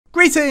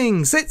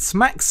Greetings, it's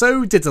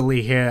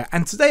Maxodiddly here,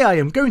 and today I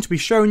am going to be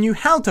showing you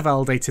how to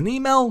validate an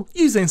email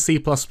using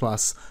C++,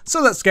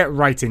 so let's get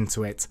right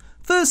into it.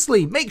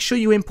 Firstly, make sure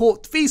you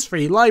import these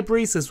three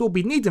libraries as we'll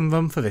be needing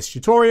them for this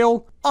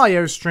tutorial: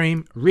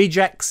 IOStream,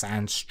 regex,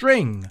 and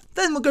string.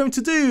 Then we're going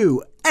to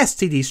do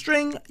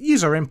stdstring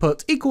user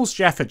input equals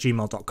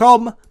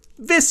jeff@gmail.com.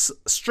 This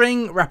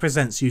string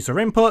represents user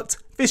input.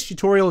 This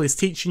tutorial is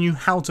teaching you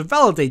how to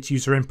validate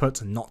user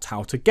input, not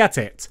how to get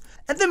it.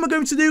 And then we're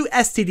going to do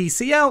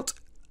stdcout,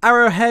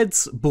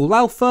 arrowheads, bool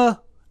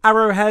alpha.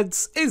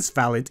 Arrowheads is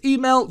valid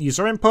email,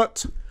 user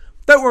input.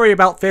 Don't worry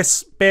about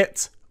this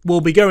bit,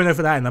 we'll be going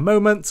over that in a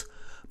moment.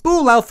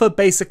 Bool alpha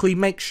basically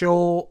makes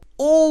sure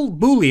all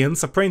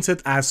booleans are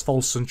printed as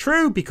false and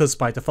true, because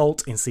by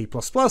default in C++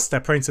 they're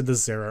printed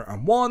as 0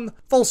 and 1.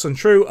 False and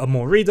true are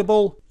more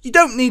readable. You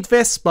don't need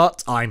this,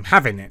 but I'm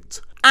having it.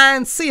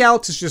 And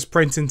cout is just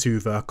printing to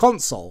the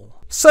console.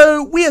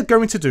 So we are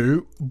going to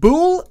do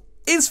bool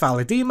is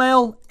valid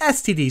email,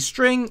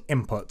 stdstring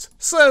input.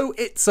 So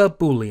it's a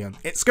boolean.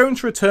 It's going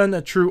to return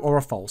a true or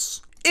a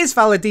false. Is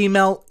valid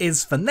email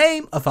is the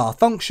name of our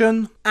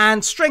function,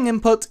 and string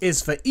input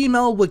is the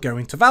email we're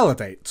going to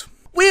validate.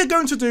 We are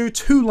going to do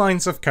 2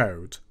 lines of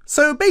code.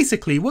 So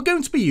basically we're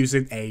going to be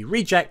using a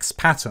regex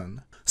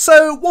pattern.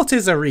 So what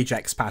is a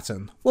regex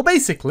pattern? Well,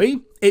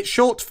 basically it's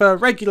short for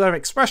regular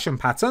expression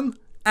pattern,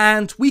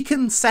 and we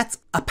can set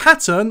a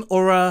pattern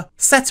or a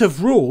set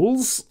of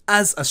rules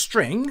as a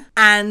string,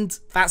 and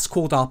that's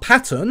called our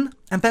pattern,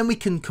 and then we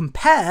can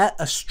compare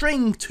a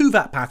string to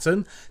that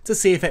pattern to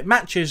see if it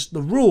matches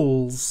the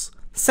rules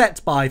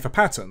set by the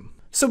pattern.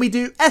 So we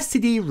do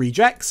std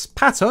regex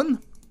pattern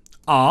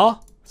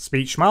r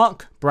speech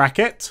mark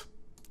bracket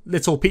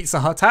little Pizza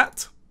Hut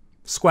hat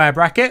square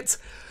bracket.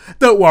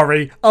 Don't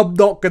worry, I'm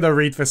not going to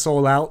read this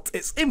all out,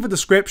 it's in the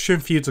description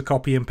for you to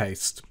copy and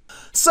paste.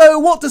 So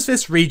what does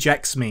this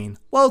regex mean?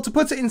 Well, to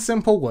put it in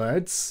simple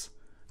words,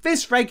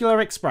 this regular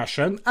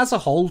expression as a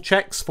whole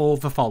checks for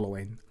the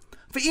following.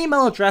 The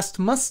email address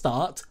must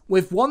start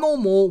with 1 or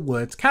more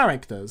word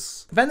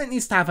characters, then it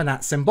needs to have an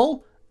 @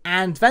 symbol,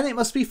 and then it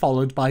must be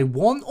followed by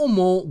 1 or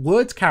more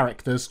word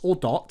characters or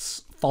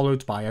dots,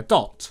 followed by a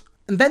dot.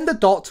 And then the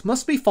dot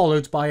must be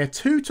followed by a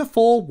 2 to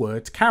 4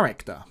 word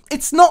character.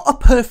 It's not a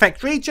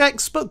perfect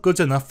regex, but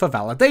good enough for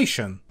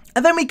validation.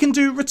 And then we can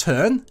do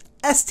return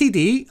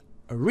std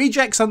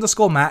regex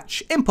underscore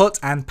match input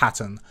and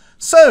pattern.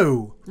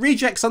 So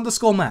regex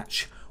underscore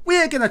match, we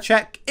are going to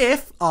check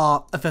if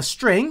the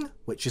string,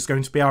 which is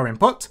going to be our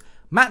input,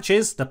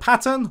 matches the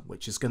pattern,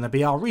 which is going to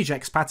be our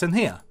regex pattern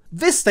here.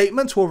 This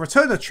statement will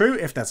return a true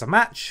if there's a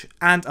match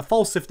and a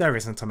false if there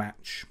isn't a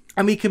match.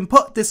 And we can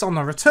put this on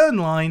a return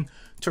line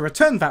to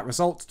return that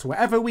result to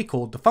wherever we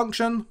called the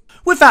function.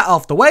 With that out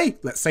of the way,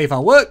 let's save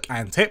our work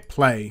and hit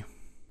play.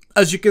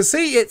 As you can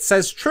see, it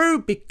says true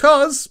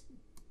because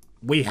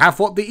we have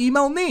what the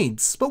email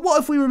needs. But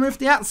what if we remove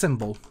the @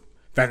 symbol?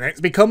 Then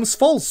it becomes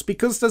false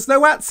because there's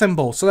no @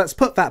 symbol. So let's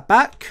put that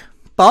back,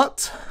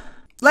 but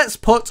let's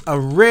put a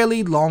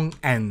really long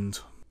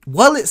end.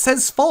 Well, it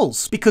says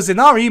false because in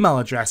our email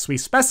address we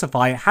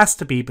specify it has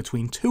to be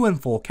between 2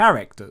 and 4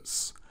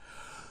 characters.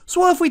 So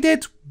what if we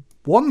did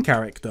 1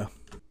 character?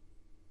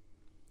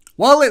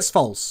 Well, it's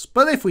false,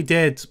 but if we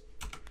did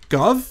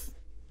gov,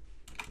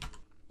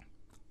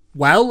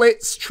 well,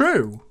 it's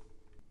true.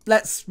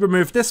 Let's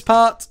remove this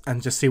part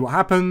and just see what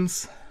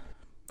happens.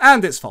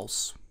 And it's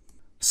false.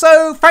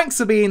 So thanks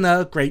for being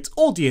a great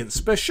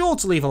audience. Be sure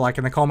to leave a like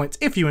and a comment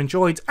if you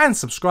enjoyed, and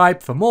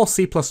subscribe for more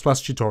C++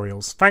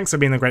 tutorials. Thanks for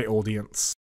being a great audience.